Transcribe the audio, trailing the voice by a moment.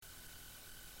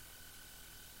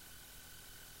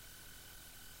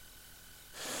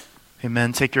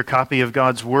Amen. Take your copy of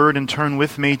God's Word and turn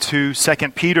with me to 2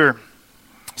 Peter.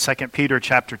 2 Peter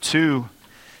chapter 2.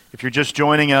 If you're just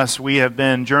joining us, we have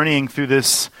been journeying through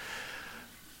this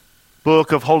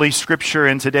book of Holy Scripture,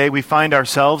 and today we find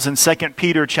ourselves in 2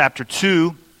 Peter chapter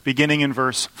 2, beginning in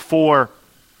verse 4.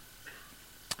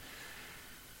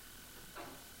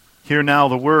 Hear now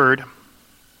the Word,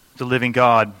 the living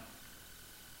God.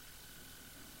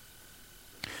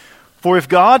 For if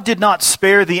God did not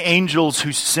spare the angels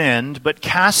who sinned, but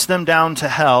cast them down to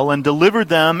hell and delivered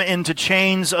them into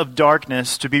chains of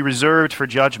darkness to be reserved for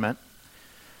judgment,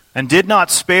 and did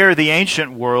not spare the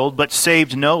ancient world, but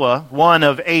saved Noah, one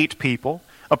of 8 people,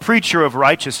 a preacher of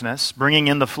righteousness, bringing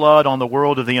in the flood on the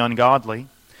world of the ungodly,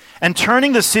 and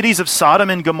turning the cities of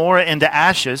Sodom and Gomorrah into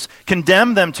ashes,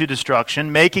 condemned them to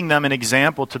destruction, making them an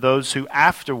example to those who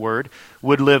afterward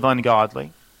would live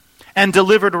ungodly, and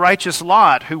delivered righteous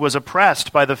Lot, who was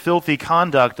oppressed by the filthy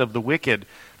conduct of the wicked.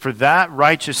 For that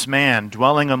righteous man,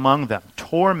 dwelling among them,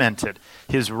 tormented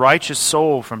his righteous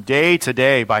soul from day to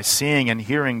day by seeing and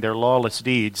hearing their lawless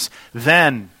deeds.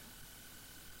 Then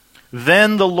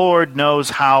the Lord knows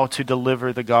how to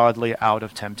deliver the godly out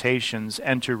of temptations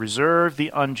and to reserve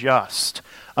the unjust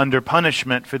under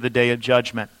punishment for the day of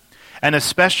judgment, and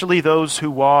especially those who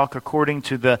walk according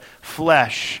to the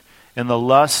flesh in the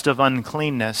lust of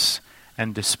uncleanness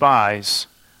and despise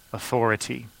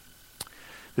authority.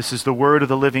 This is the word of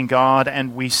the living God,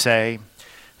 and we say,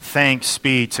 thanks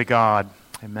be to God.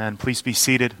 Amen. Please be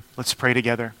seated. Let's pray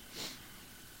together.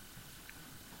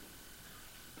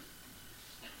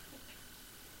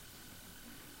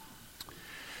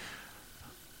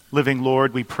 Living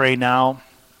Lord, we pray now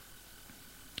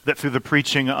that through the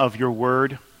preaching of your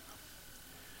word,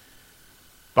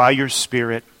 by your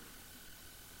Spirit,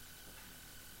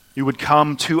 you would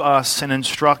come to us and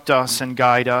instruct us and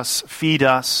guide us, feed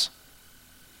us.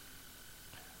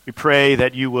 We pray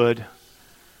that you would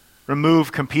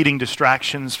remove competing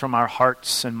distractions from our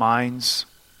hearts and minds,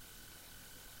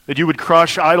 that you would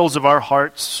crush idols of our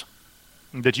hearts,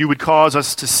 and that you would cause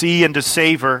us to see and to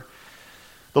savor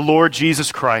the Lord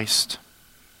Jesus Christ.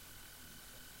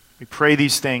 We pray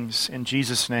these things in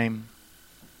Jesus' name.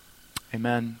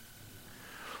 Amen.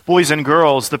 Boys and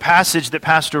girls, the passage that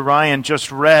Pastor Ryan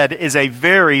just read is a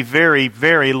very, very,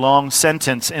 very long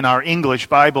sentence in our English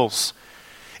Bibles.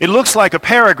 It looks like a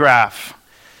paragraph,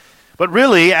 but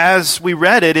really, as we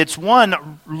read it, it's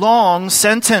one long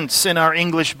sentence in our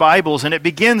English Bibles, and it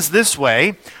begins this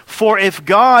way: for if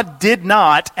God did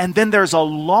not, and then there's a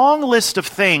long list of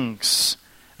things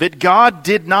that God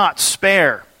did not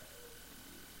spare.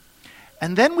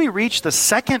 And then we reach the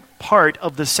second part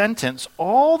of the sentence,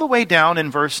 all the way down in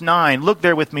verse 9. Look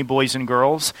there with me, boys and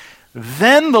girls.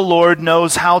 Then the Lord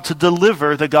knows how to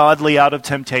deliver the godly out of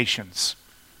temptations.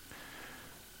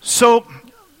 So,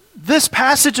 this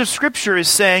passage of Scripture is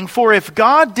saying, for if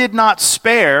God did not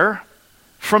spare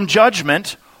from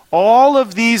judgment all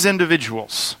of these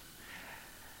individuals,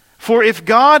 for if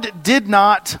God did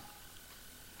not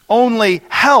only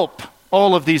help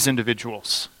all of these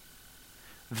individuals,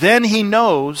 then he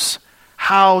knows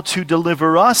how to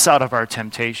deliver us out of our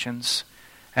temptations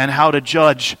and how to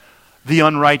judge the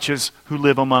unrighteous who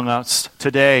live among us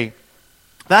today.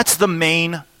 That's the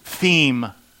main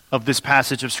theme of this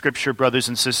passage of Scripture, brothers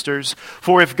and sisters.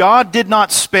 For if God did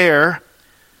not spare,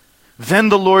 then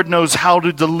the Lord knows how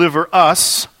to deliver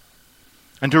us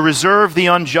and to reserve the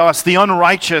unjust, the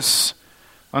unrighteous,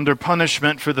 under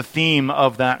punishment for the theme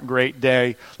of that great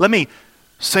day. Let me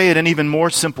say it in even more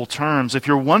simple terms. If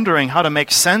you're wondering how to make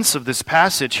sense of this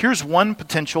passage, here's one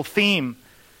potential theme.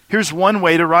 Here's one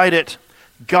way to write it.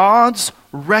 God's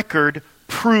record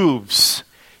proves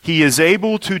he is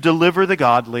able to deliver the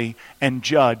godly and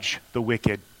judge the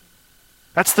wicked.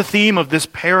 That's the theme of this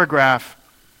paragraph.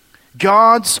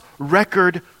 God's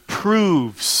record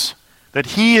proves that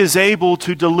he is able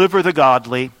to deliver the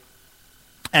godly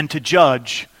and to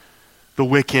judge the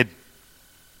wicked.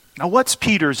 Now, what's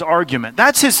Peter's argument?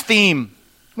 That's his theme.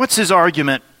 What's his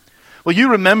argument? Well, you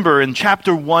remember in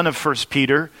chapter 1 of 1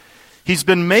 Peter, he's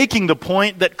been making the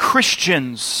point that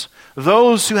Christians,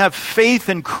 those who have faith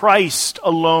in Christ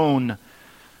alone,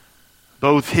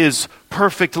 both his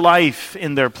perfect life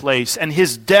in their place and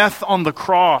his death on the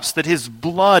cross, that his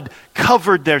blood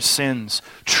covered their sins.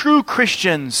 True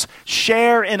Christians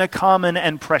share in a common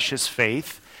and precious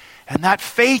faith. And that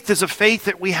faith is a faith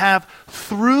that we have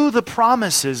through the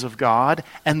promises of God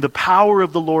and the power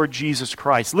of the Lord Jesus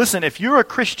Christ. Listen, if you're a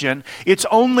Christian, it's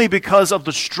only because of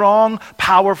the strong,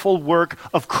 powerful work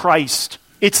of Christ.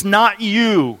 It's not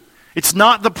you. It's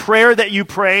not the prayer that you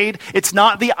prayed. It's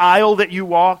not the aisle that you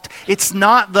walked. It's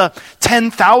not the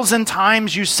 10,000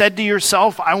 times you said to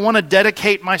yourself, I want to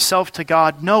dedicate myself to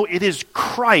God. No, it is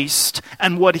Christ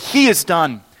and what He has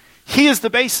done. He is the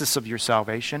basis of your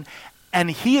salvation, and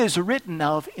He is written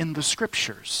of in the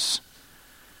Scriptures.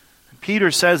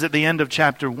 Peter says at the end of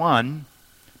chapter 1,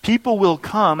 people will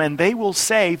come and they will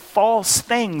say false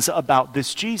things about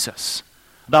this Jesus,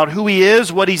 about who He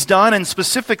is, what He's done, and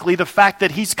specifically the fact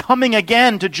that He's coming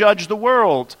again to judge the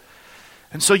world.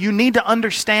 And so you need to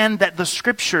understand that the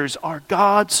Scriptures are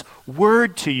God's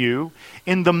word to you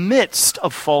in the midst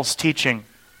of false teaching.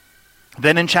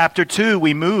 Then in chapter 2,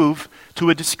 we move to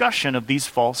a discussion of these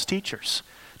false teachers.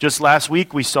 Just last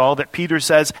week we saw that Peter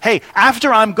says, hey,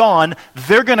 after I'm gone,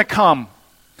 they're going to come.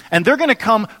 And they're going to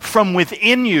come from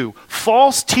within you.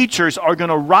 False teachers are going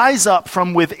to rise up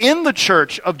from within the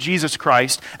church of Jesus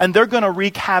Christ, and they're going to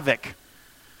wreak havoc.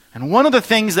 And one of the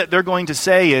things that they're going to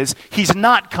say is, He's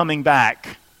not coming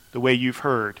back the way you've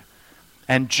heard.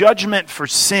 And judgment for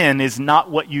sin is not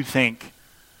what you think.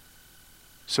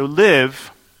 So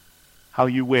live how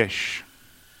you wish.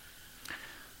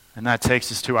 And that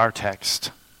takes us to our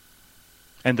text.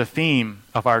 And the theme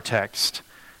of our text,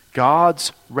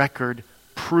 God's record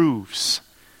proves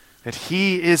that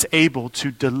He is able to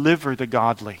deliver the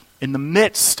godly in the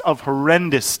midst of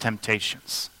horrendous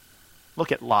temptations.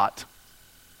 Look at Lot.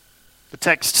 The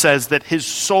text says that his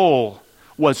soul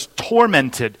was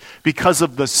tormented because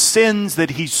of the sins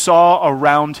that he saw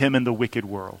around him in the wicked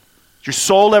world. Is your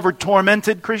soul ever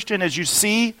tormented, Christian, as you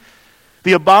see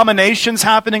the abominations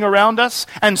happening around us?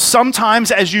 And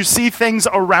sometimes as you see things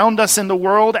around us in the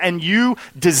world and you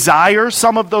desire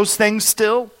some of those things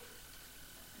still,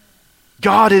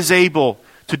 God is able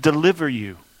to deliver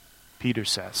you, Peter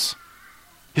says.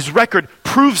 His record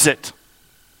proves it.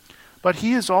 But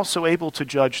He is also able to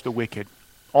judge the wicked.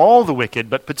 All the wicked,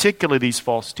 but particularly these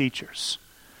false teachers.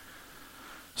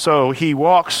 So he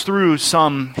walks through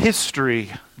some history,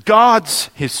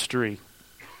 God's history.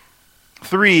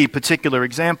 3 particular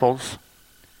examples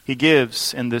he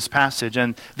gives in this passage.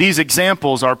 And these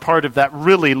examples are part of that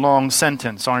really long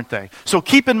sentence, aren't they? So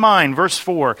keep in mind, verse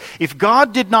 4, if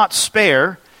God did not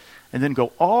spare, and then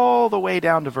go all the way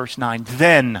down to verse 9,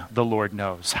 then the Lord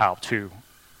knows how to.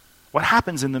 What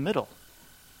happens in the middle?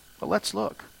 Well, let's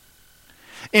look.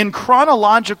 In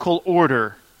chronological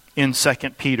order in 2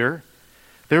 Peter,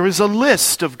 there is a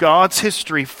list of God's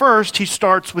history. First, he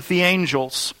starts with the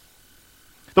angels.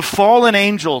 The fallen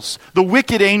angels, the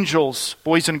wicked angels,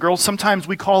 boys and girls, sometimes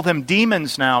we call them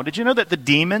demons now. Did you know that the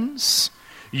demons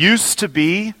used to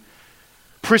be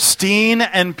pristine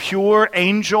and pure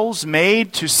angels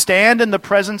made to stand in the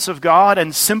presence of God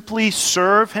and simply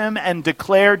serve Him and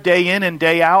declare day in and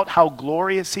day out how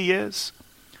glorious He is?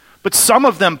 But some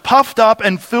of them, puffed up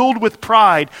and filled with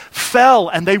pride, fell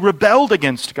and they rebelled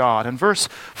against God. And verse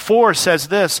 4 says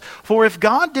this, for if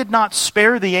God did not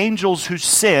spare the angels who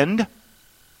sinned,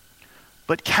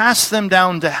 but cast them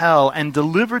down to hell and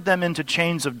delivered them into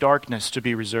chains of darkness to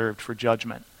be reserved for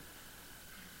judgment.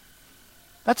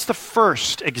 That's the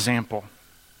first example.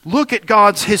 Look at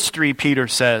God's history, Peter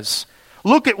says.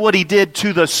 Look at what He did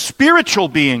to the spiritual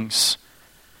beings.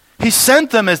 He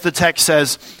sent them, as the text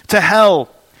says, to hell.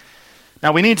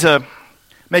 Now we need to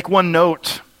make one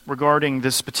note regarding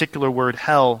this particular word,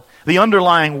 hell. The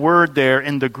underlying word there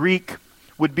in the Greek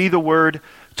would be the word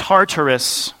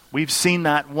Tartarus. We've seen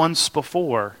that once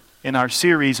before in our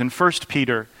series in 1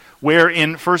 Peter, where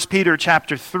in 1 Peter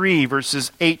chapter 3,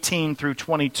 verses 18 through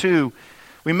 22,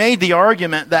 we made the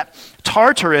argument that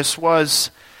Tartarus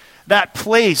was that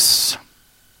place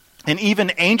in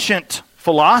even ancient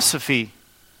philosophy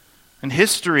and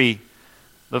history,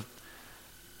 the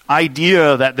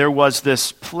idea that there was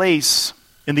this place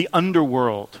in the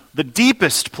underworld, the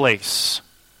deepest place,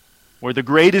 where the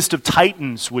greatest of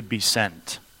titans would be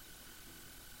sent.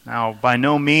 Now, by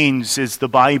no means is the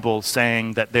Bible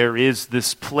saying that there is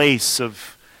this place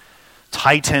of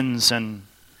titans and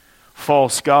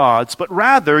false gods, but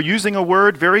rather, using a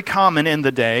word very common in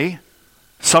the day,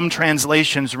 some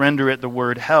translations render it the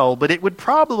word hell, but it would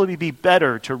probably be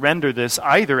better to render this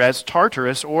either as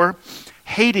Tartarus or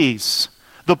Hades,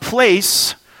 the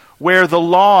place where the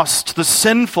lost, the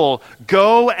sinful,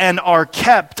 go and are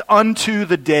kept unto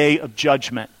the day of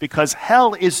judgment, because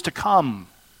hell is to come.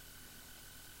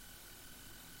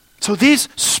 So these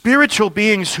spiritual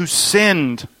beings who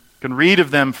sinned, you can read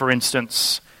of them, for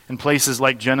instance, in places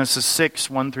like Genesis 6,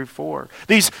 1 through 4.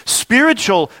 These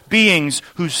spiritual beings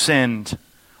who sinned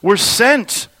were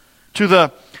sent to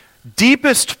the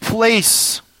deepest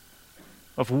place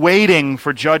of waiting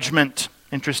for judgment.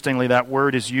 Interestingly, that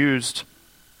word is used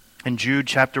In Jude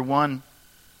chapter 1,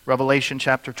 Revelation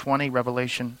chapter 20,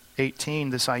 Revelation 18,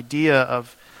 this idea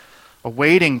of a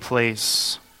waiting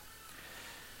place.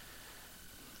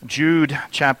 Jude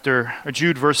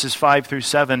verses 5 through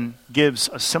 7 gives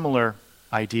a similar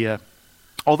idea.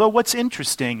 Although what's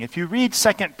interesting, if you read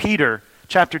 2 Peter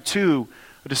chapter 2,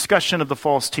 a discussion of the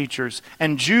false teachers,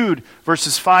 and Jude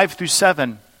verses 5 through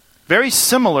 7, very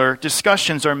similar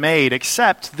discussions are made,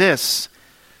 except this.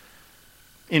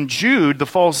 In Jude, the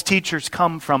false teachers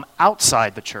come from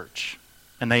outside the church,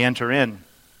 and they enter in.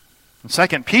 In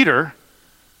 2 Peter,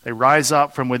 they rise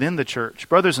up from within the church.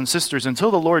 Brothers and sisters, until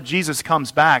the Lord Jesus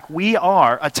comes back, we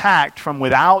are attacked from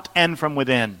without and from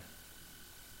within.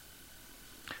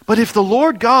 But if the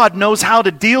Lord God knows how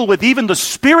to deal with even the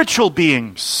spiritual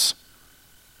beings,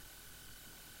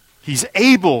 He's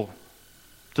able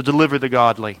to deliver the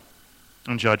godly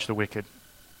and judge the wicked.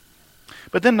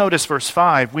 But then notice verse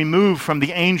 5. We move from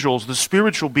the angels, the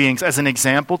spiritual beings, as an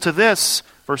example to this.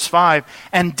 Verse 5.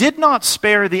 And did not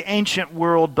spare the ancient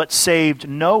world, but saved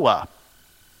Noah,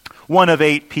 one of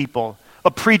 8 people,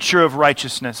 a preacher of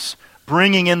righteousness,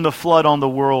 bringing in the flood on the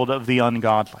world of the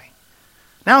ungodly.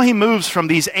 Now he moves from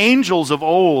these angels of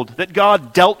old that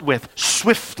God dealt with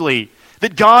swiftly,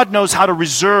 that God knows how to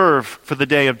reserve for the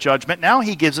day of judgment. Now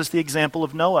he gives us the example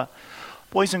of Noah.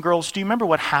 Boys and girls, do you remember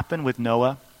what happened with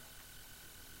Noah?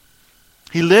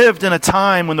 He lived in a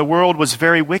time when the world was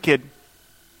very wicked,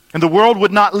 and the world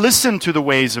would not listen to the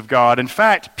ways of God. In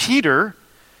fact, Peter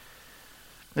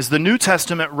is the New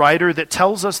Testament writer that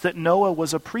tells us that Noah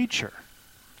was a preacher.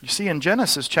 You see, in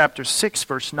Genesis chapter 6,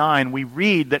 verse 9, we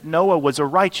read that Noah was a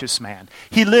righteous man.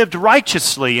 He lived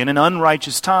righteously in an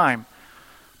unrighteous time.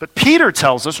 But Peter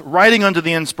tells us, writing under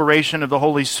the inspiration of the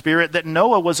Holy Spirit, that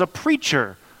Noah was a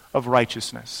preacher of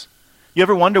righteousness. You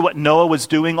ever wonder what Noah was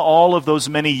doing all of those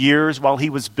many years while he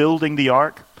was building the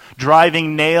ark?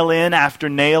 Driving nail in after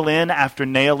nail in after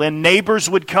nail in. Neighbors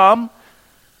would come.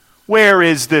 Where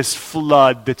is this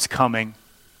flood that's coming?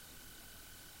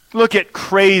 Look at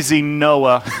crazy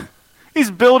Noah. He's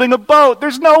building a boat.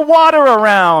 There's no water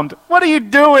around. What are you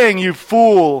doing, you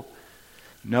fool?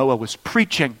 Noah was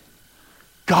preaching.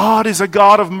 God is a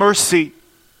God of mercy.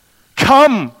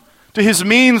 Come to His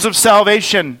means of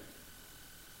salvation.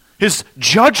 His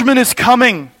judgment is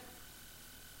coming.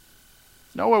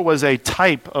 Noah was a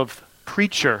type of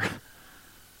preacher.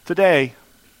 Today,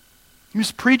 he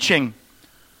was preaching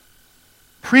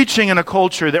in a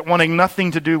culture that wanted nothing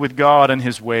to do with God and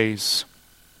His ways.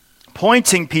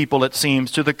 Pointing people, it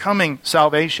seems, to the coming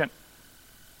salvation.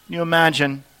 Can you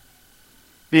imagine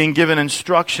being given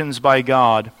instructions by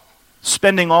God,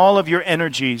 spending all of your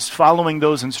energies following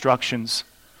those instructions,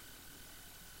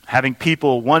 having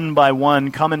people one by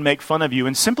one come and make fun of you,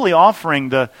 and simply offering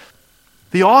the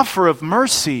offer of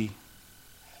mercy.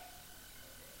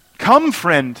 Come,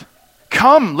 friend.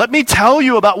 Come, let me tell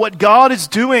you about what God is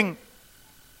doing.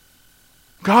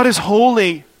 God is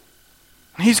holy.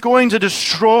 He's going to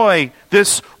destroy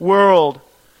this world.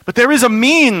 But there is a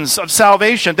means of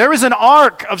salvation. There is an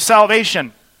ark of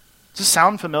salvation. Does this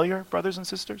sound familiar, brothers and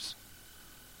sisters?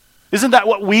 Isn't that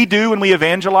what we do when we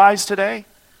evangelize today?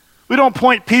 We don't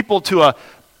point people to a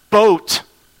boat.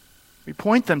 We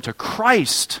point them to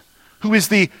Christ, who is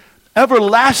the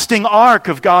everlasting ark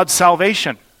of God's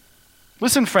salvation.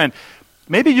 Listen, friend,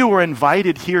 maybe you were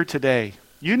invited here today.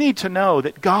 You need to know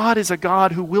that God is a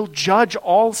God who will judge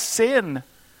all sin.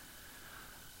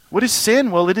 What is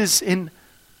sin? Well, it is in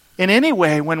any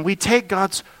way when we take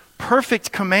God's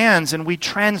perfect commands and we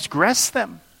transgress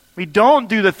them. We don't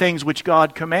do the things which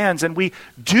God commands, and we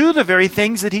do the very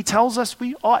things that He tells us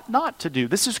we ought not to do.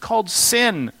 This is called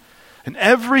sin. And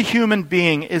every human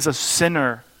being is a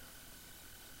sinner.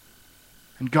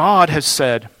 And God has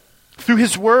said, through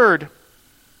His Word,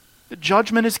 that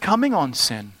judgment is coming on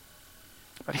sin.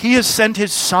 But He has sent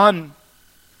His Son,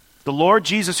 the Lord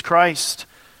Jesus Christ,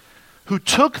 who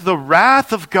took the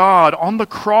wrath of God on the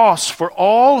cross for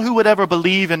all who would ever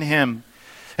believe in Him.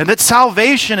 And that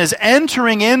salvation is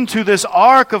entering into this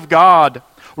ark of God,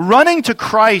 running to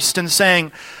Christ and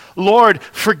saying, Lord,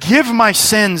 forgive my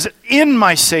sins in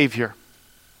my Savior.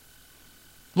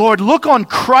 Lord, look on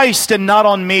Christ and not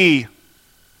on me.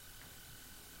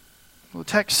 Well, the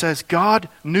text says God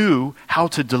knew how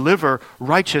to deliver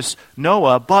righteous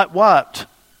Noah, but what?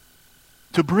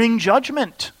 To bring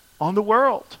judgment on the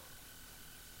world.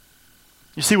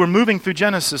 You see, we're moving through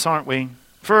Genesis, aren't we?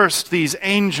 First, these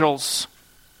angels.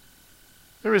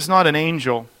 There is not an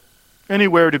angel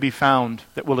anywhere to be found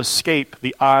that will escape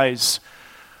the eyes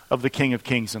of the King of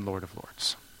Kings and Lord of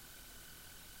Lords.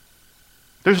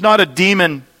 There's not a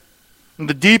demon in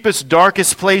the deepest,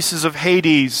 darkest places of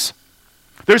Hades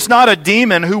There's not a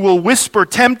demon who will whisper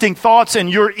tempting thoughts in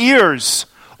your ears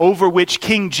over which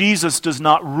King Jesus does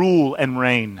not rule and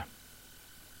reign.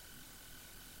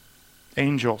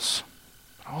 Angels,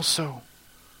 but also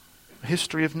the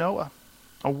history of Noah,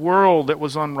 a world that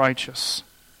was unrighteous.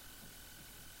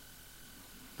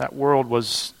 That world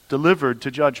was delivered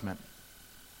to judgment.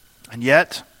 And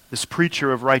yet, this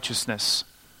preacher of righteousness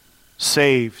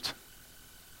saved.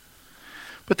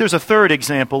 But there's a third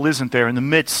example, isn't there, in the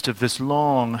midst of this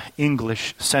long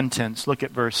English sentence. Look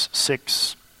at verse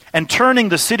 6. And turning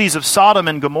the cities of Sodom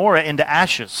and Gomorrah into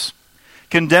ashes,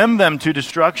 condemned them to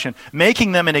destruction,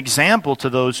 making them an example to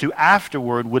those who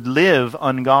afterward would live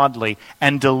ungodly,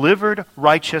 and delivered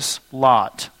righteous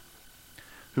Lot,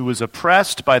 who was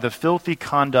oppressed by the filthy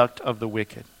conduct of the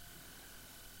wicked.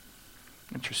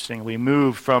 Interesting, we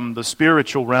move from the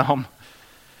spiritual realm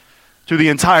to the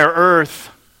entire earth,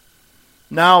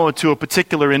 now to a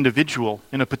particular individual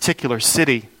in a particular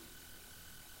city.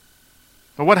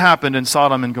 But what happened in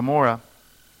Sodom and Gomorrah?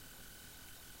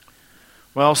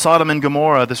 Well, Sodom and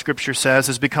Gomorrah, the Scripture says,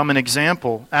 has become an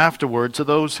example afterward to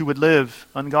those who would live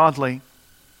ungodly.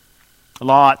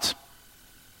 Lot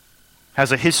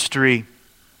has a history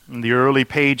in the early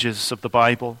pages of the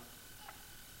Bible.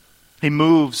 He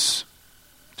moves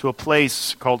to a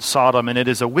place called Sodom, and it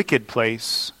is a wicked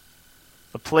place,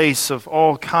 a place of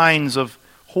all kinds of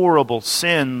horrible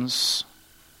sins.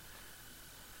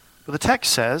 But the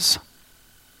text says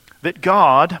that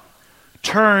God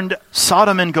turned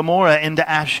Sodom and Gomorrah into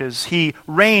ashes. He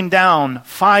rained down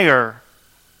fire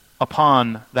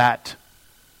upon that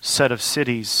set of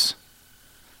cities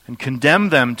and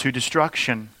condemned them to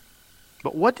destruction.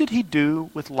 But what did he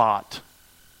do with Lot?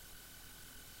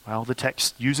 Well, the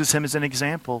text uses him as an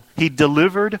example. He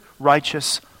delivered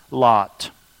righteous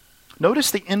Lot.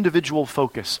 Notice the individual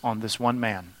focus on this one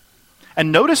man.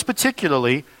 And notice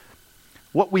particularly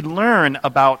what we learn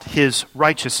about his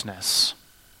righteousness.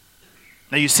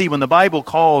 Now you see, when the Bible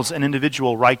calls an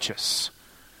individual righteous,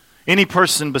 any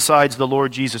person besides the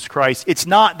Lord Jesus Christ, it's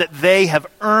not that they have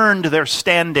earned their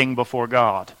standing before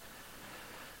God,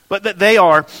 but that they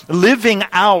are living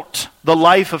out the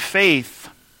life of faith,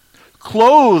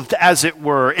 clothed, as it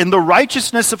were, in the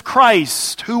righteousness of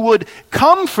Christ, who would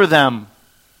come for them,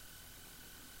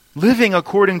 living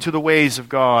according to the ways of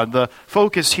God. The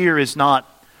focus here is not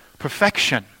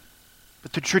perfection,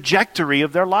 but the trajectory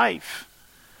of their life.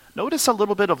 Notice a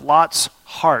little bit of Lot's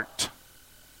heart.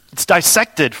 It's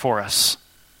dissected for us.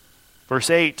 Verse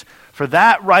 8, for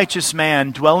that righteous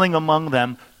man dwelling among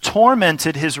them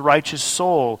tormented his righteous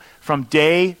soul from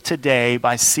day to day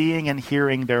by seeing and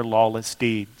hearing their lawless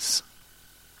deeds.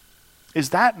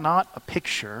 Is that not a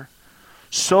picture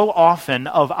so often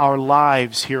of our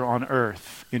lives here on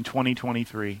earth in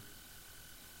 2023?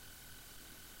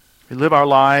 We live our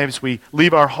lives, we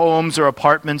leave our homes or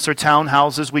apartments or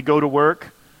townhouses, we go to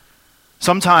work.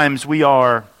 Sometimes we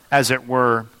are, as it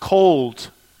were,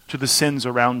 cold to the sins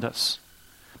around us.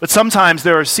 But sometimes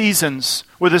there are seasons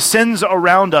where the sins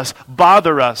around us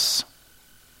bother us.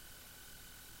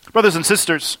 Brothers and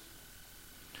sisters,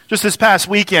 just this past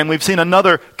weekend we've seen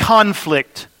another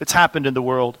conflict that's happened in the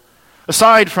world.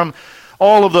 Aside from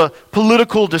all of the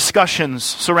political discussions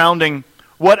surrounding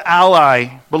what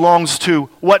ally belongs to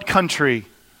what country,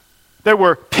 there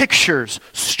were pictures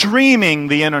streaming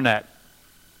the internet.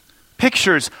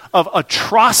 Pictures of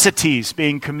atrocities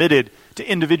being committed to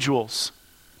individuals.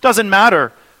 Doesn't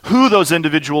matter who those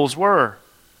individuals were.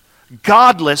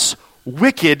 Godless,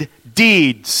 wicked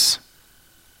deeds.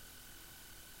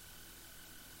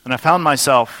 And I found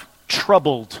myself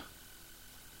troubled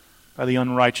by the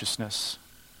unrighteousness.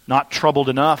 Not troubled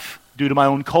enough due to my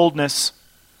own coldness.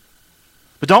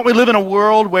 But don't we live in a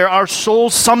world where our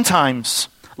souls sometimes,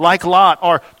 like Lot,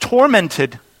 are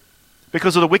tormented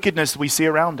because of the wickedness we see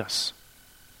around us?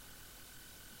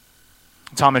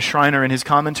 Thomas Schreiner, in his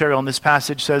commentary on this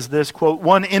passage, says this, quote,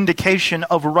 one indication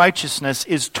of righteousness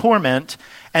is torment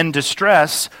and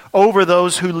distress over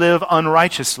those who live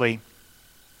unrighteously.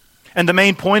 And the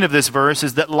main point of this verse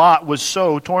is that Lot was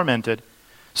so tormented.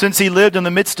 Since he lived in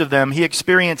the midst of them, he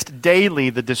experienced daily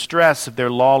the distress of their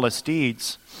lawless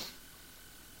deeds.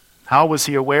 How was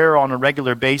he aware on a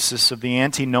regular basis of the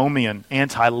antinomian,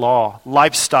 anti-law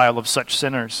lifestyle of such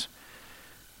sinners?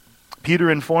 Peter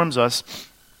informs us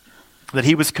that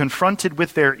he was confronted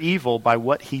with their evil by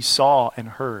what he saw and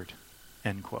heard.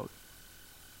 End quote.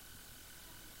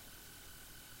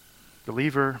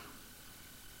 Believer,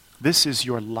 this is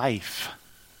your life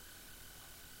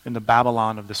in the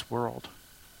Babylon of this world.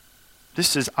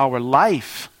 This is our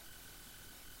life.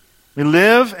 We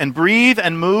live and breathe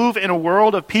and move in a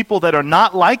world of people that are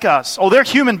not like us. Oh, they're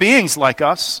human beings like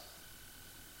us.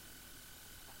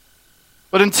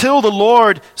 But until the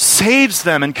Lord saves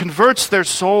them and converts their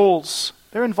souls,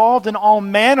 they're involved in all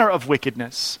manner of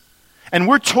wickedness. And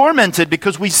we're tormented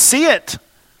because we see it.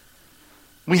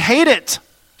 We hate it.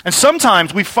 And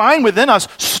sometimes we find within us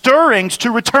stirrings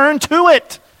to return to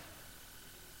it.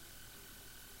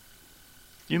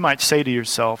 You might say to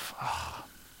yourself,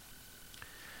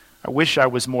 I wish I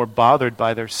was more bothered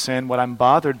by their sin. What I'm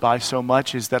bothered by so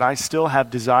much is that I still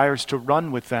have desires to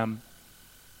run with them.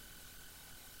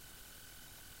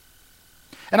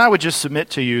 And I would just submit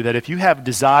to you that if you have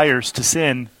desires to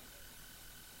sin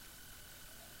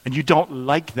and you don't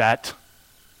like that,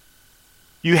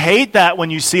 you hate that when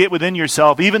you see it within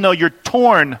yourself, even though you're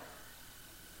torn.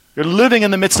 You're living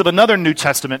in the midst of another New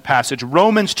Testament passage,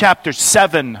 Romans chapter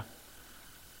 7.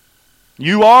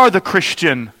 You are the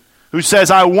Christian who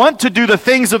says, I want to do the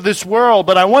things of this world,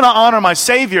 but I want to honor my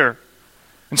Savior.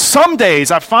 And some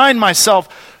days I find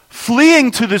myself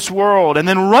fleeing to this world and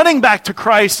then running back to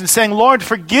Christ and saying, Lord,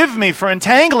 forgive me for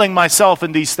entangling myself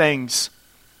in these things.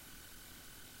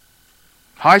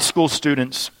 High school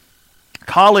students,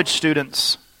 college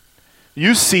students,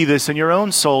 you see this in your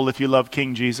own soul if you love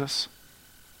King Jesus.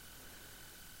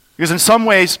 Because in some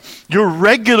ways, you're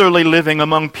regularly living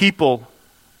among people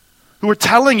who are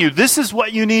telling you this is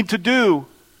what you need to do.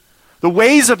 The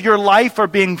ways of your life are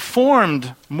being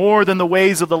formed more than the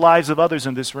ways of the lives of others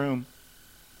in this room.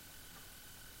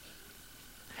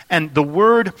 And the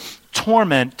word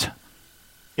torment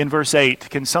in verse 8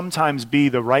 can sometimes be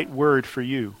the right word for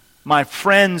you. My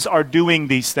friends are doing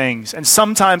these things, and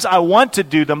sometimes I want to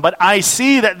do them, but I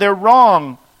see that they're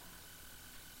wrong.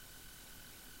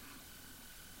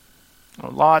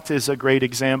 Well, Lot is a great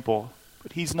example,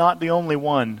 but he's not the only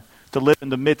one to live in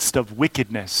the midst of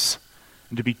wickedness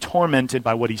and to be tormented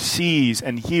by what he sees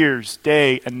and hears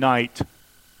day and night.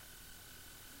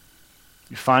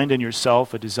 You find in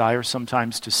yourself a desire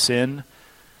sometimes to sin,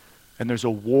 and there's a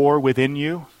war within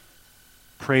you.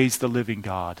 Praise the living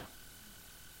God.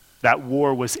 That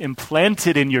war was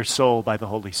implanted in your soul by the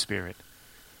Holy Spirit.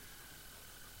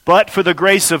 But for the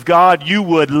grace of God, you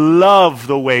would love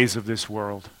the ways of this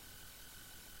world.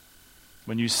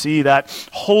 When you see that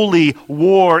holy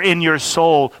war in your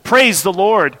soul, praise the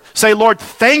Lord. Say, Lord,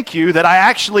 thank you that I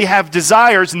actually have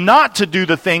desires not to do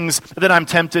the things that I'm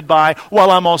tempted by while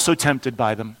I'm also tempted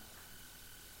by them.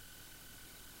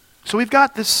 So we've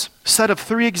got this set of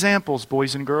 3 examples,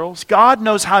 boys and girls. God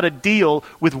knows how to deal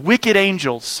with wicked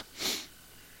angels.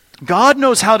 God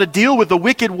knows how to deal with the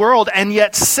wicked world and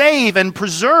yet save and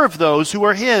preserve those who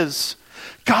are His.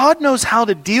 God knows how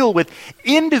to deal with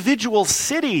individual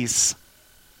cities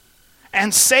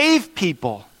and save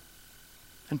people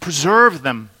and preserve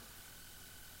them.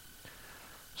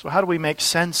 So how do we make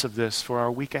sense of this for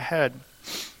our week ahead?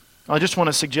 I just want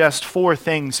to suggest 4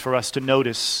 things for us to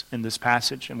notice in this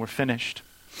passage, and we're finished.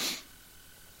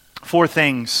 4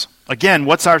 things. Again,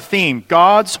 what's our theme?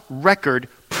 God's record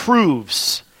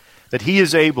proves that He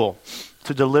is able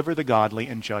to deliver the godly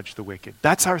and judge the wicked.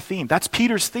 That's our theme. That's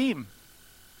Peter's theme.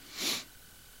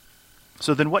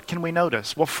 So then what can we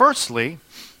notice? Well, firstly,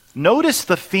 notice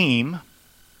the theme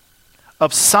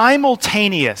of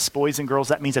simultaneous, boys and girls,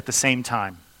 that means at the same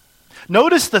time.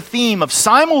 Notice the theme of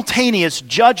simultaneous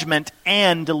judgment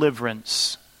and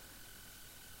deliverance.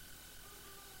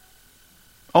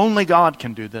 Only God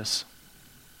can do this.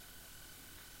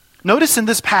 Notice in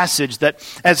this passage that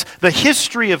as the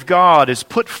history of God is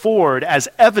put forward as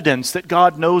evidence that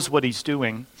God knows what He's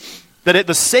doing, that at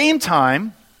the same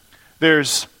time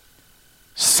there's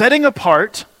setting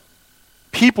apart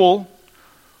people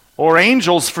or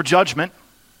angels for judgment,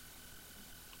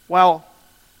 while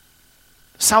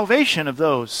salvation of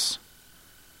those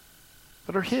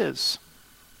that are His.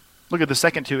 Look at the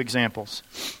second 2 examples.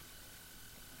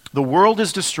 The world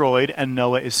is destroyed and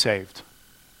Noah is saved.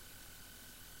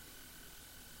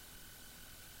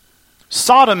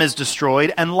 Sodom is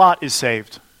destroyed and Lot is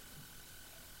saved.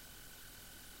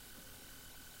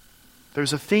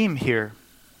 There's a theme here.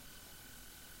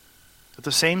 At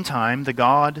the same time, the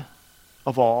God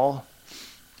of all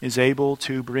is able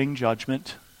to bring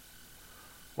judgment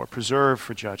or preserve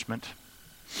for judgment,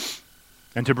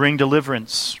 and to bring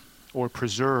deliverance or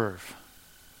preserve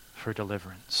for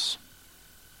deliverance.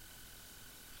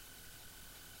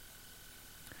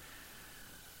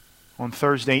 On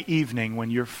Thursday evening, when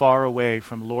you're far away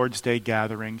from Lord's Day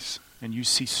gatherings and you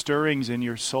see stirrings in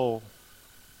your soul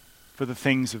for the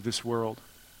things of this world,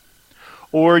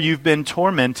 or you've been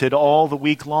tormented all the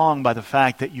week long by the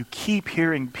fact that you keep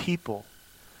hearing people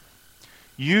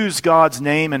use God's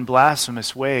name in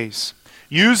blasphemous ways,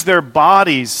 use their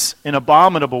bodies in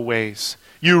abominable ways,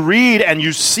 You read and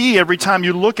you see every time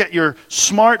you look at your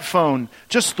smartphone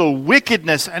just the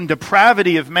wickedness and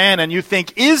depravity of man, and you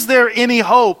think, is there any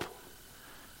hope?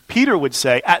 Peter would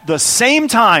say, at the same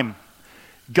time,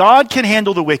 God can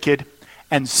handle the wicked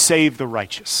and save the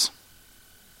righteous.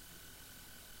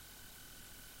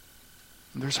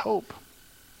 There's hope.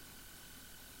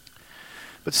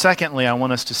 But secondly, I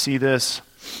want us to see this.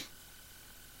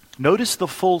 Notice the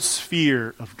full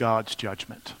sphere of God's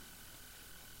judgment.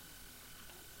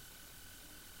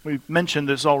 We've mentioned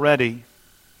this already,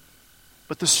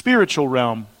 but the spiritual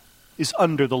realm is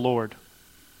under the Lord.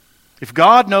 If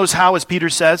God knows how, as Peter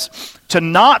says, to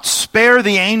not spare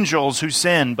the angels who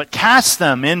sin, but cast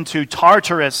them into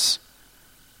Tartarus,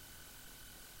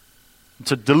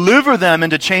 to deliver them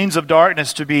into chains of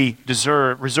darkness to be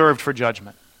reserved for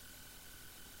judgment.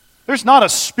 There's not a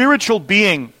spiritual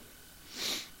being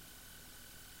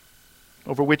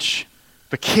over which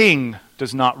the king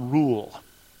does not rule.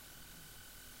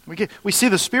 We see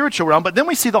the spiritual realm, but then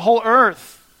we see the whole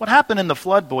earth. What happened in the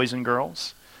flood, boys and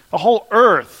girls? The whole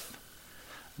earth,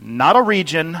 not a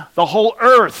region, the whole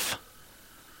earth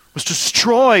was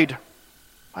destroyed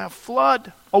by a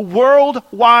flood, a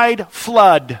worldwide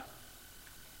flood.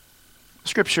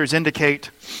 Scriptures indicate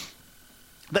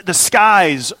that the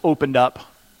skies opened up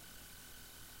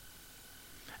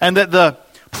and that the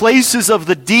places of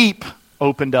the deep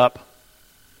opened up.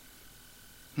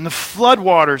 And the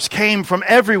floodwaters came from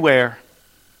everywhere,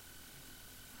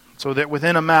 so that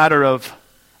within a matter of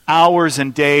hours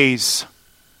and days,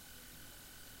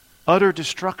 utter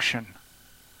destruction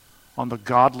on the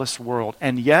godless world.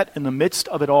 And yet, in the midst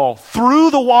of it all,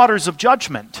 through the waters of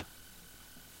judgment,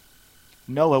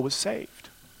 Noah was saved.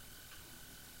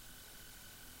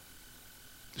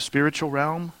 The spiritual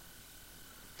realm,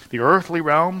 the earthly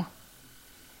realm,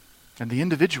 and the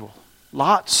individual.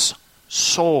 Lot's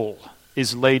soul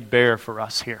is laid bare for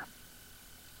us here.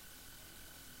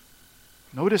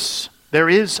 Notice there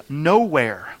is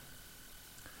nowhere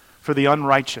for the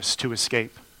unrighteous to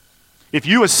escape. If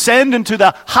you ascend into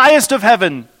the highest of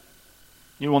heaven,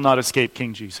 you will not escape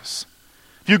King Jesus.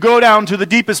 If you go down to the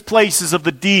deepest places of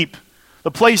the deep,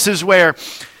 the places where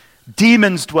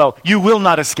demons dwell, you will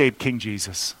not escape King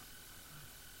Jesus.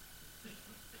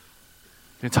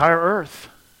 The entire earth,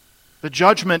 the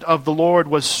judgment of the Lord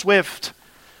was swift.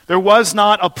 There was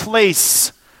not a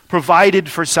place provided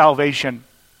for salvation.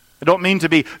 I don't mean to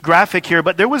be graphic here,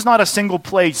 but there was not a single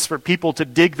place for people to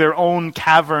dig their own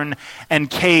cavern and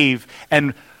cave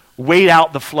and wait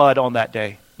out the flood on that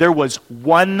day. There was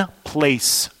one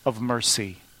place of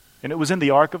mercy, and it was in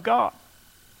the ark of God.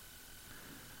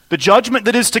 The judgment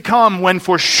that is to come when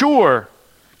for sure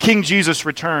King Jesus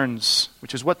returns,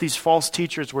 which is what these false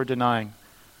teachers were denying.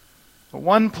 The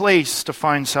one place to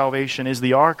find salvation is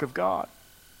the ark of God.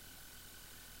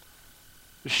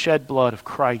 The shed blood of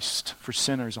Christ for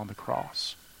sinners on the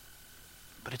cross.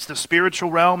 But it's the spiritual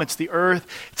realm, it's the earth,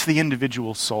 it's the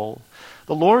individual soul.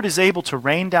 The Lord is able to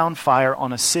rain down fire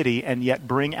on a city and yet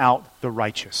bring out the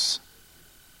righteous.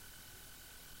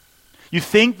 You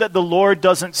think that the Lord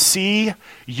doesn't see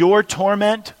your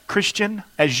torment, Christian,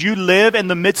 as you live in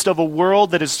the midst of a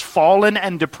world that is fallen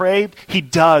and depraved? He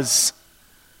does.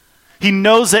 He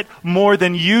knows it more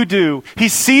than you do. He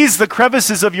sees the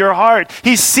crevices of your heart.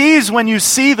 He sees when you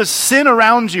see the sin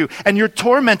around you and you're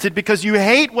tormented because you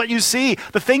hate what you see,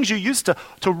 the things you used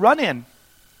to run in,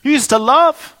 you used to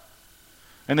love.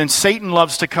 And then Satan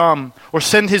loves to come or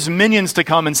send his minions to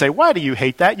come and say, why do you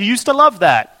hate that? You used to love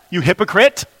that, you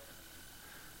hypocrite.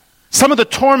 Some of the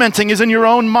tormenting is in your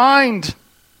own mind.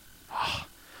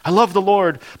 I love the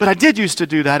Lord, but I did used to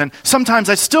do that, and sometimes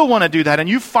I still want to do that. And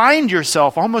you find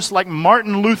yourself almost like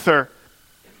Martin Luther,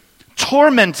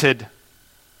 tormented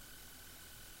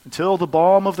until the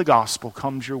balm of the gospel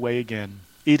comes your way again.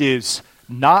 It is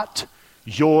not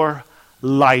your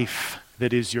life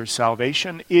that is your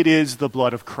salvation. It is the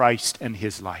blood of Christ and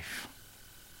his life.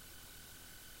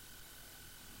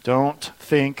 Don't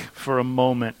think for a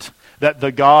moment that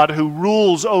the God who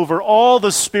rules over all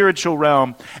the spiritual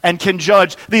realm and can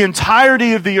judge the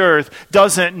entirety of the earth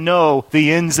doesn't know the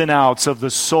ins and outs of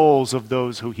the souls of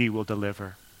those who he will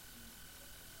deliver.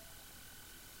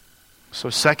 So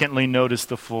secondly, notice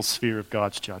the full sphere of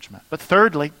God's judgment. But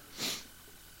thirdly,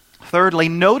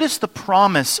 notice the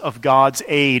promise of God's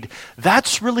aid.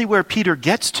 That's really where Peter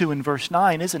gets to in verse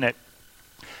 9, isn't it?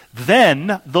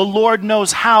 Then the Lord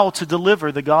knows how to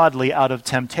deliver the godly out of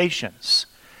temptations,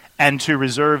 and to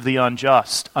reserve the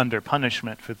unjust under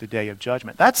punishment for the day of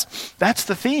judgment. That's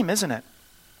the theme, isn't it?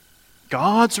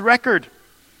 God's record.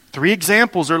 3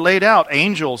 examples are laid out.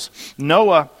 Angels,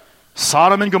 Noah,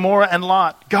 Sodom and Gomorrah and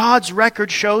Lot. God's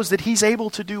record shows that He's able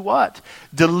to do what?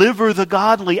 Deliver the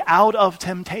godly out of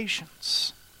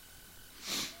temptations.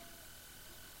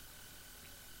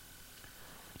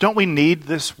 Don't we need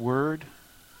this word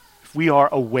if we are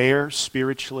aware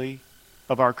spiritually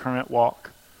of our current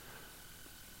walk?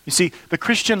 You see, the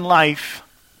Christian life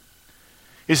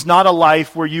is not a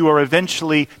life where you are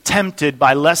eventually tempted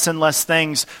by less and less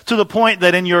things to the point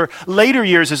that in your later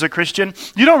years as a Christian,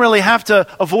 you don't really have to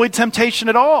avoid temptation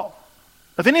at all.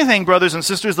 If anything, brothers and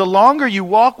sisters, the longer you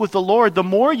walk with the Lord, the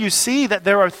more you see that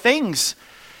there are things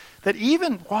that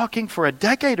even walking for a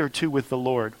decade or two with the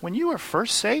Lord, when you were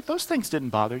first saved, those things didn't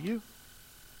bother you.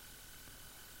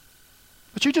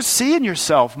 But you just see in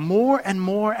yourself more and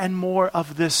more and more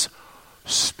of this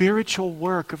spiritual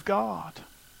work of God.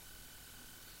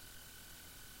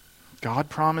 God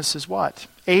promises what?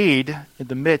 Aid in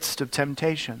the midst of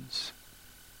temptations.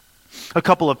 A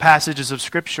couple of passages of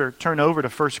Scripture. Turn over to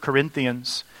 1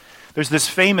 Corinthians. There's this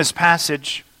famous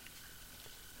passage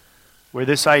where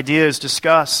this idea is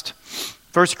discussed.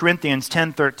 1 Corinthians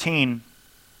 10:13.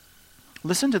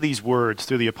 Listen to these words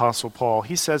through the Apostle Paul.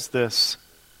 He says this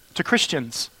to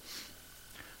Christians.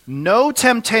 No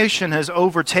temptation has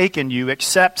overtaken you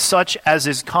except such as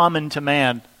is common to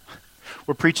man.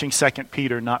 We're preaching 2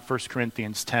 Peter, not 1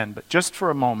 Corinthians 10. But just for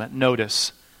a moment,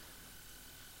 notice.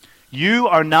 You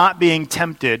are not being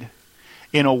tempted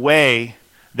in a way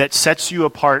that sets you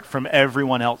apart from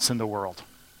everyone else in the world.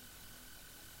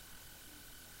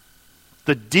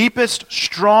 The deepest,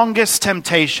 strongest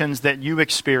temptations that you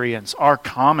experience are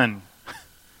common.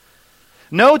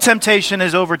 No temptation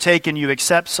has overtaken you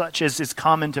except such as is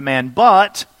common to man.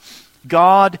 But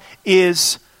God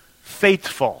is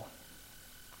faithful,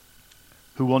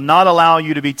 who will not allow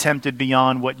you to be tempted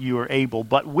beyond what you are able,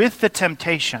 but with the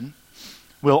temptation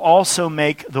will also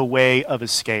make the way of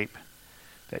escape,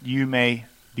 that you may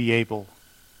be able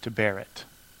to bear it.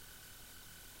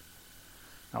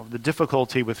 Now, the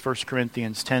difficulty with 1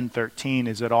 Corinthians 10:13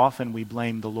 is that often we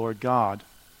blame the Lord God.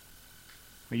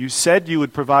 You said you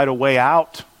would provide a way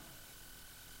out,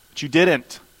 but you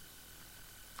didn't.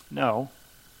 No,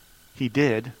 He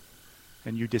did,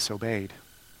 and you disobeyed.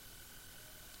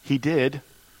 He did,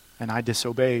 and I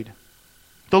disobeyed.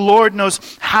 The Lord knows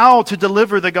how to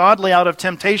deliver the godly out of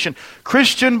temptation.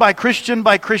 Christian by Christian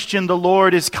by Christian, the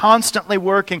Lord is constantly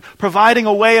working, providing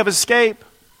a way of escape.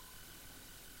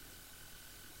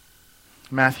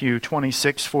 Matthew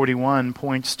 26:41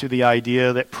 points to the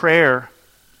idea that prayer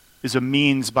is a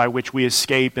means by which we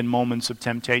escape in moments of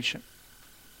temptation.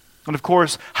 And of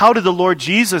course, how did the Lord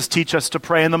Jesus teach us to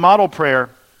pray in the model prayer?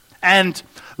 And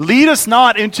lead us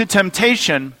not into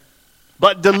temptation,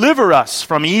 but deliver us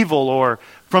from evil or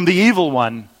from the evil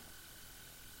one.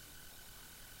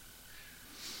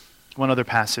 One other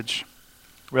passage,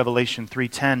 Revelation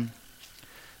 3:10.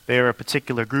 There a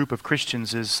particular group of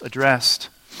Christians is addressed.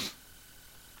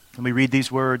 And we read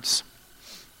these words.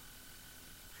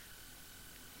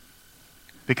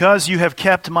 Because you have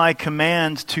kept my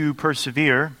command to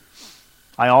persevere,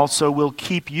 I also will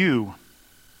keep you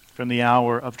from the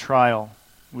hour of trial,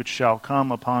 which shall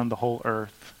come upon the whole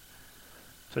earth,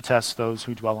 to test those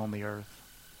who dwell on the earth.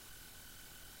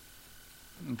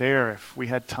 There, if we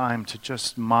had time to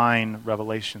just mine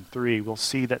Revelation 3, we'll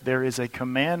see that there is a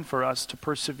command for us to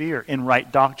persevere in right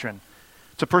doctrine,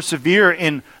 to persevere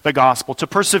in the gospel, to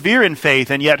persevere in faith.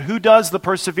 And yet, who does the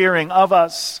persevering of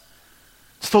us?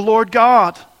 It's the Lord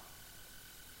God.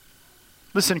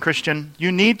 Listen, Christian,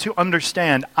 you need to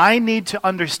understand, I need to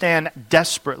understand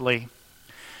desperately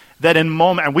that in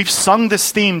moment, and we've sung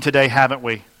this theme today, haven't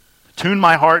we? Tune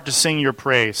my heart to sing your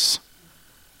praise.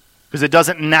 Because it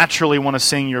doesn't naturally want to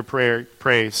sing your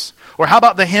praise. Or how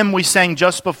about the hymn we sang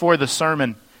just before the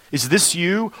sermon? Is this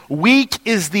you? Weak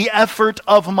is the effort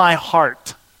of my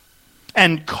heart,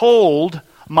 and cold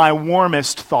my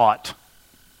warmest thought.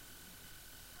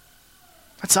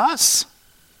 That's us.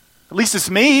 At least it's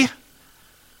me.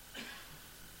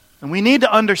 And we need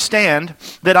to understand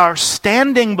that our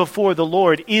standing before the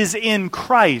Lord is in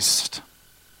Christ.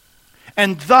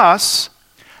 And thus,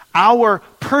 our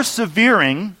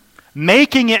persevering,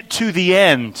 making it to the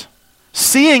end,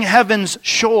 seeing heaven's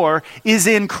shore, is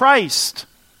in Christ.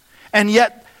 And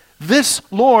yet, this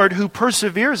Lord who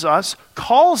perseveres us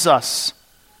calls us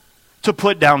to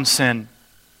put down sin,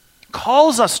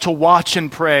 calls us to watch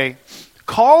and pray,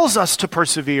 calls us to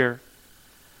persevere.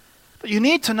 But you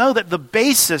need to know that the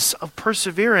basis of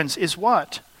perseverance is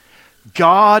what?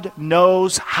 God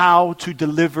knows how to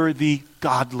deliver the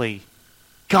godly.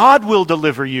 God will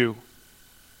deliver you.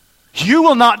 You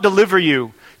will not deliver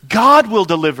you. God will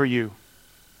deliver you.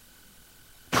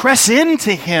 Press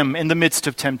into Him in the midst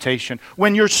of temptation.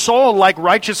 When your soul, like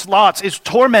righteous Lot's, is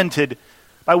tormented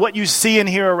by what you see and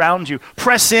hear around you,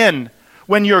 press in.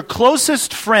 When your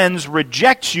closest friends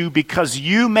reject you because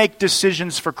you make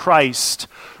decisions for Christ,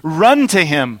 run to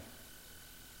Him.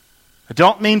 I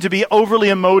don't mean to be overly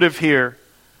emotive here,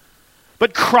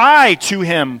 but cry to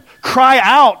Him. Cry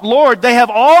out, Lord, they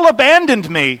have all abandoned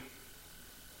me.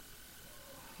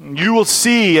 You will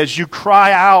see as you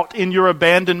cry out in your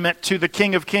abandonment to the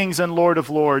King of Kings and Lord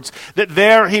of Lords that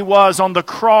there He was on the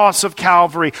cross of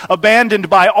Calvary, abandoned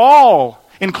by all,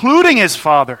 including His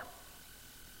Father.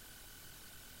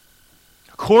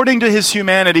 According to His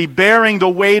humanity, bearing the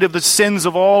weight of the sins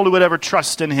of all who would ever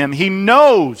trust in Him. He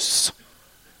knows,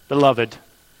 beloved,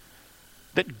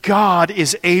 that God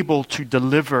is able to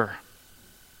deliver.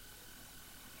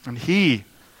 And He,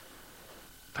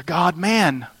 the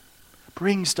God-man,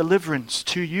 brings deliverance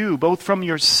to you, both from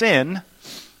your sin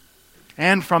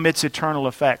and from its eternal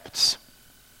effects.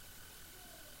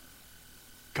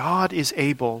 God is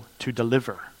able to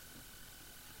deliver.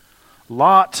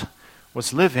 Lot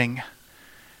was living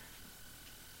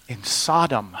in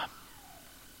Sodom.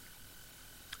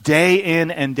 Day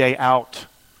in and day out.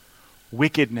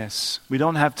 Wickedness. We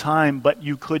don't have time, but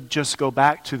you could just go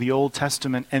back to the Old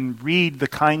Testament and read the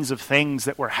kinds of things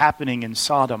that were happening in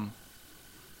Sodom.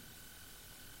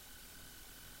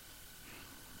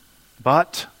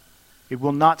 But it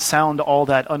will not sound all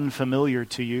that unfamiliar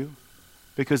to you,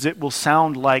 because it will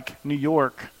sound like New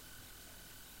York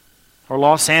or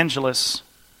Los Angeles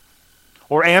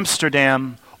or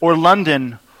Amsterdam or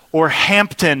London or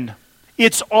Hampton.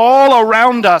 It's all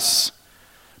around us.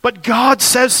 But God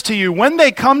says to you, when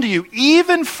they come to you,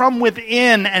 even from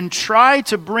within, and try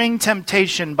to bring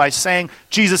temptation by saying,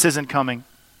 Jesus isn't coming,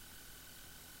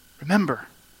 remember,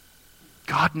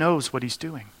 God knows what He's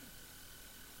doing.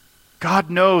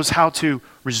 God knows how to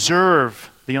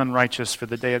reserve the unrighteous for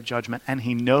the day of judgment, and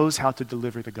He knows how to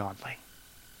deliver the godly.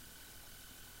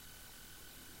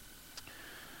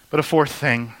 But a fourth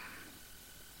thing,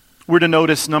 we're to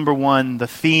notice, number one, the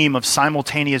theme of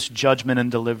simultaneous judgment and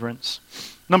deliverance.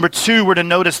 Number two, we're to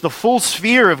notice the full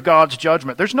sphere of God's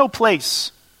judgment. There's no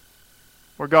place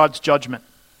where God's judgment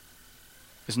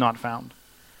is not found.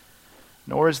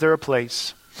 Nor is there a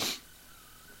place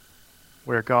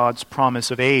where God's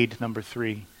promise of aid, number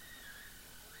three,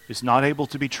 is not able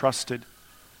to be trusted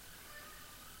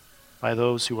by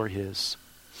those who are His.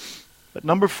 But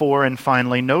number four, and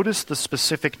finally, notice the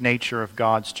specific nature of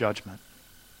God's judgment.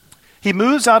 He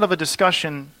moves out of a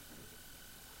discussion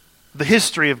of the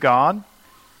history of God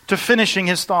to finishing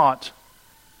his thought.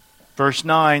 Verse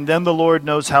 9, then the Lord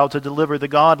knows how to deliver the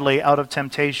godly out of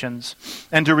temptations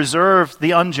and to reserve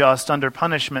the unjust under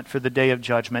punishment for the day of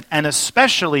judgment, and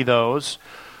especially those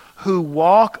who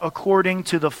walk according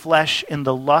to the flesh in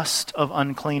the lust of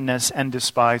uncleanness and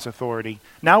despise authority.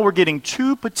 Now we're getting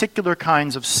two particular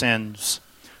kinds of sins,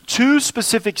 two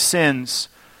specific sins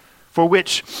for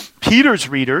which Peter's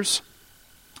readers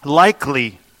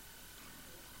likely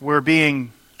were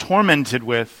being tormented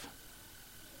with.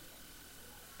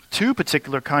 Two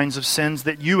particular kinds of sins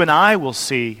that you and I will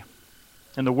see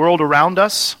in the world around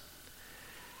us,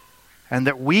 and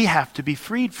that we have to be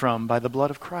freed from by the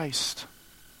blood of Christ.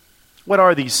 What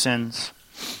are these sins?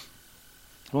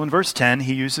 Well, in verse 10,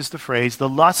 he uses the phrase, the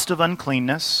lust of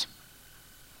uncleanness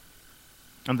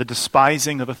and the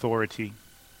despising of authority.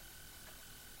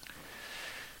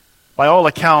 By all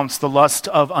accounts, the lust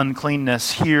of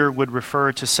uncleanness here would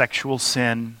refer to sexual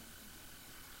sin.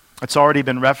 It's already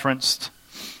been referenced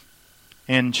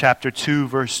in chapter 2,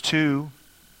 verse 2.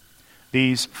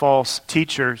 These false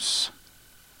teachers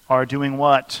are doing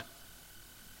what?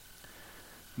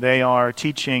 They are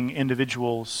teaching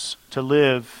individuals to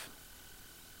live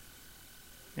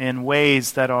in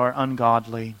ways that are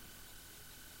ungodly.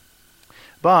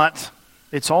 But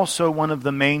it's also one of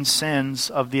the main sins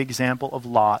of the example of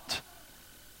Lot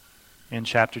in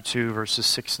chapter 2, verses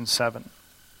 6 and 7.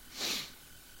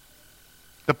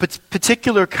 The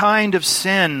particular kind of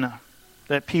sin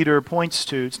that Peter points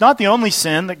to, it's not the only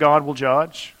sin that God will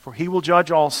judge, for He will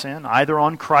judge all sin, either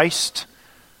on Christ,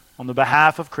 on the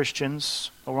behalf of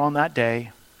Christians, or on that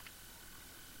day.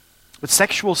 But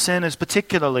sexual sin is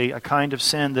particularly a kind of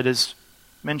sin that is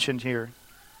mentioned here.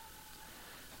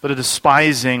 But a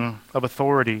despising of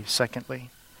authority,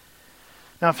 secondly.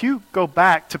 Now, if you go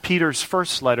back to Peter's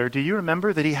first letter, do you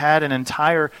remember that he had an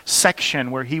entire section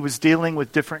where he was dealing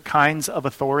with different kinds of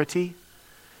authority?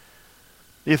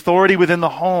 The authority within the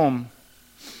home,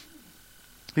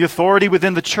 the authority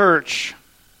within the church,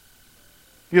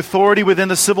 the authority within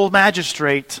the civil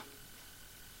magistrate.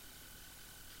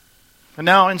 And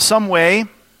now, in some way,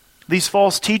 these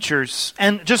false teachers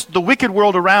and just the wicked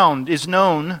world around is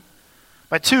known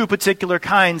by two particular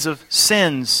kinds of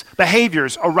sins,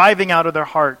 behaviors arriving out of their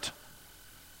heart: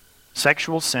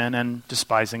 sexual sin and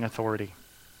despising authority.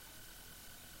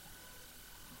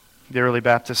 The early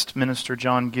Baptist minister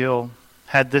John Gill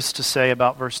had this to say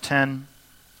about verse 10.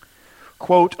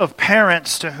 Quote, "Of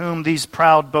parents to whom these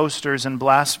proud boasters and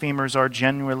blasphemers are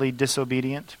genuinely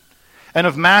disobedient, and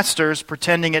of masters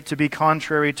pretending it to be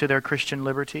contrary to their Christian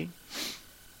liberty,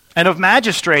 and of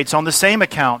magistrates on the same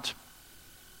account,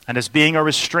 and as being a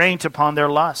restraint upon their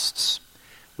lusts,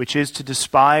 which is to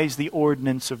despise the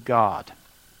ordinance of God,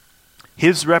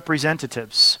 His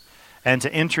representatives, and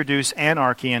to introduce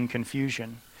anarchy and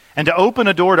confusion, and to open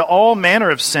a door to all manner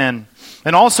of sin,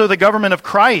 and also the government of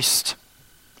Christ,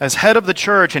 as head of the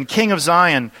church and king of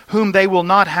Zion, whom they will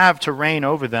not have to reign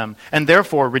over them, and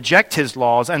therefore reject his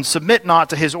laws and submit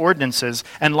not to his ordinances,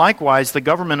 and likewise the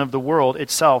government of the world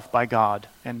itself by God."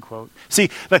 End quote. See,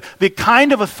 the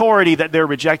kind of authority that they're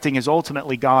rejecting is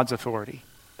ultimately God's authority.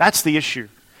 That's the issue.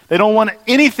 They don't want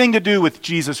anything to do with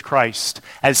Jesus Christ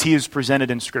as he is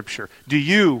presented in Scripture. Do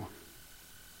you?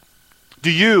 Do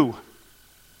you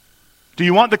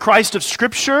want the Christ of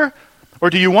Scripture, or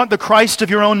do you want the Christ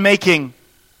of your own making?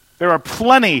 There are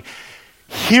plenty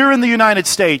here in the United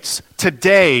States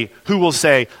today who will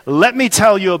say, "Let me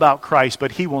tell you about Christ,"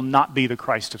 but he will not be the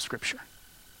Christ of Scripture.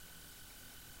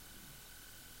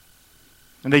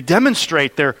 And they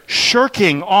demonstrate their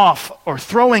shirking off or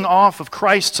throwing off of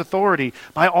Christ's authority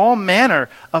by all manner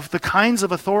of the kinds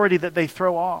of authority that they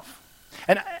throw off.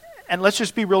 And let's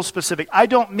just be real specific. I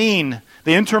don't mean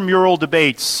the intramural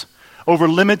debates over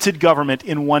limited government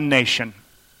in one nation.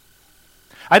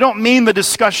 I don't mean the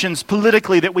discussions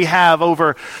politically that we have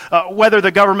over whether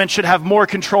the government should have more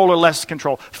control or less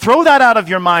control. Throw that out of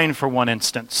your mind for one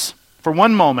instance, for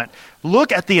one moment.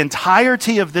 Look at the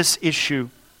entirety of this issue.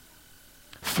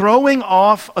 Throwing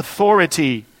off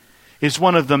authority is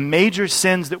one of the major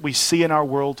sins that we see in our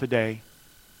world today.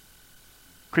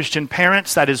 Christian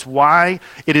parents, that is why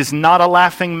it is not a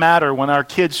laughing matter when our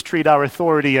kids treat our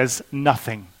authority as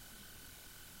nothing.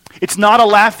 It's not a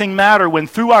laughing matter when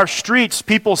through our streets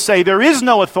people say there is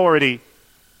no authority.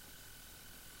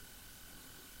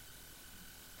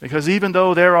 Because even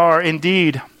though there are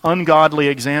indeed ungodly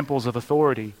examples of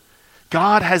authority,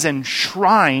 God has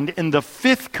enshrined in the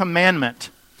fifth commandment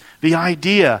the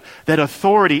idea that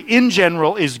authority in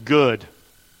general is good.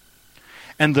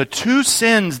 And the two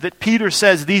sins that Peter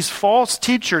says these false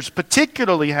teachers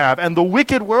particularly have, and the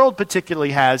wicked world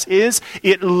particularly has, is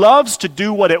it loves to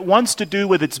do what it wants to do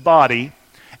with its body,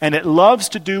 and it loves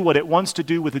to do what it wants to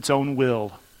do with its own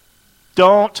will.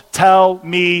 Don't tell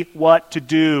me what to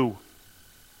do.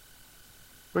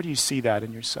 Where do you see that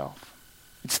in yourself?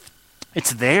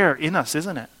 It's there in us,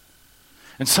 isn't it?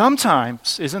 And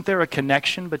sometimes, isn't there a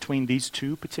connection between these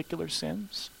two particular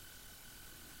sins?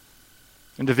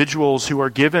 Individuals who are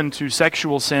given to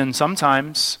sexual sin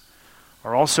sometimes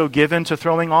are also given to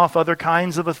throwing off other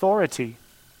kinds of authority.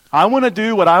 I want to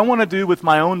do what I want to do with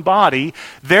my own body.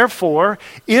 Therefore,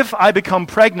 if I become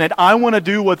pregnant, I want to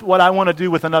do what I want to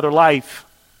do with another life.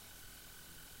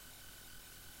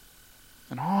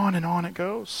 And on it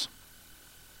goes.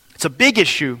 It's a big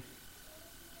issue.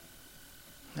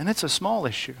 And it's a small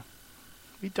issue.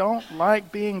 We don't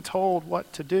like being told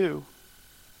what to do.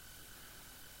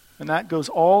 And that goes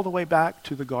all the way back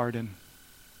to the garden.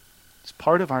 It's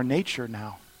part of our nature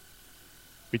now.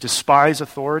 We despise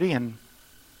authority and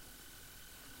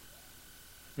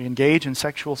we engage in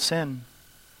sexual sin.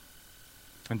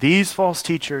 And these false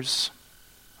teachers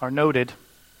are noted,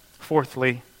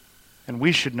 fourthly, and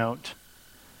we should note,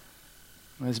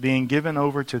 as being given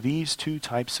over to these two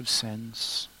types of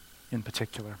sins in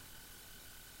particular.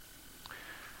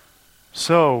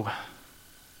 So,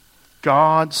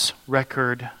 God's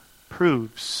record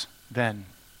proves then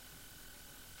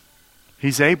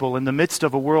He's able, in the midst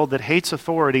of a world that hates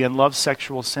authority and loves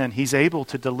sexual sin, He's able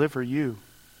to deliver you.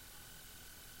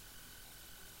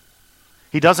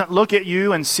 He doesn't look at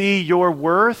you and see your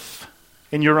worth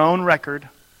in your own record.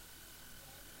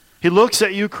 He looks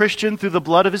at you, Christian, through the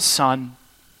blood of His Son,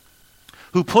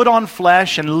 who put on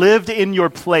flesh and lived in your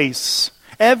place.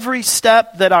 Every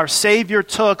step that our Savior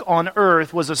took on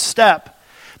earth was a step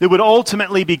that would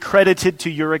ultimately be credited to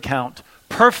your account.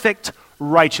 Perfect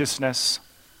righteousness.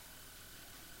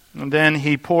 And then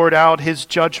He poured out His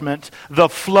judgment, the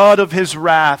flood of His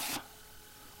wrath,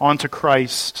 onto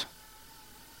Christ.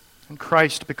 And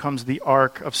Christ becomes the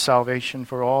ark of salvation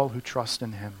for all who trust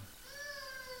in Him.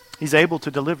 He's able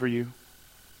to deliver you.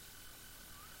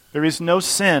 There is no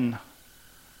sin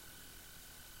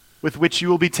with which you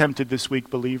will be tempted this week,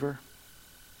 believer.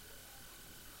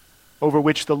 over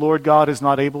which the Lord God is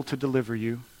not able to deliver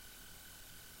you.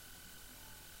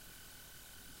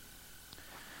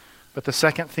 But the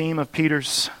second theme of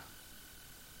Peter's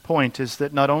point is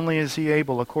that not only is he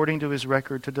able, according to his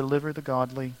record, to deliver the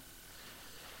godly,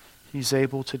 he's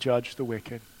able to judge the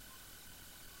wicked.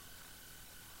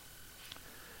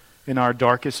 In our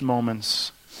darkest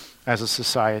moments as a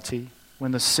society,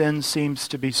 when the sin seems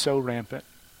to be so rampant,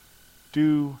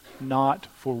 do not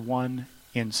for one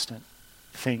instant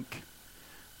think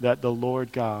that the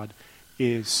Lord God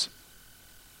is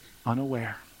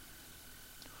unaware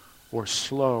or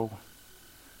slow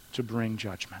to bring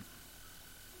judgment.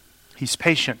 He's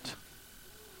patient.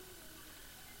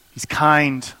 He's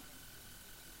kind.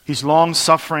 He's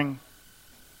long-suffering,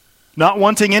 not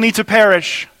wanting any to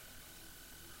perish,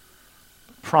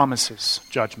 but promises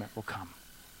judgment will come.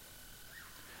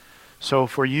 So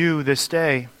for you this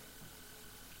day,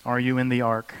 are you in the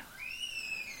ark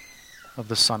of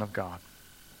the Son of God?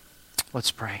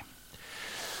 Let's pray.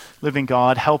 Living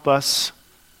God, help us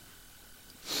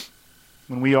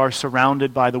when we are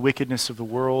surrounded by the wickedness of the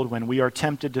world, when we are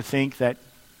tempted to think that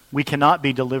we cannot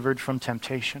be delivered from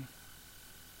temptation.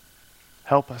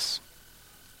 Help us.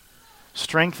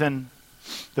 Strengthen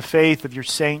the faith of your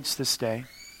saints this day.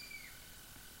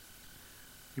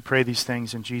 We pray these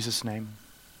things in Jesus' name.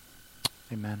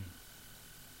 Amen.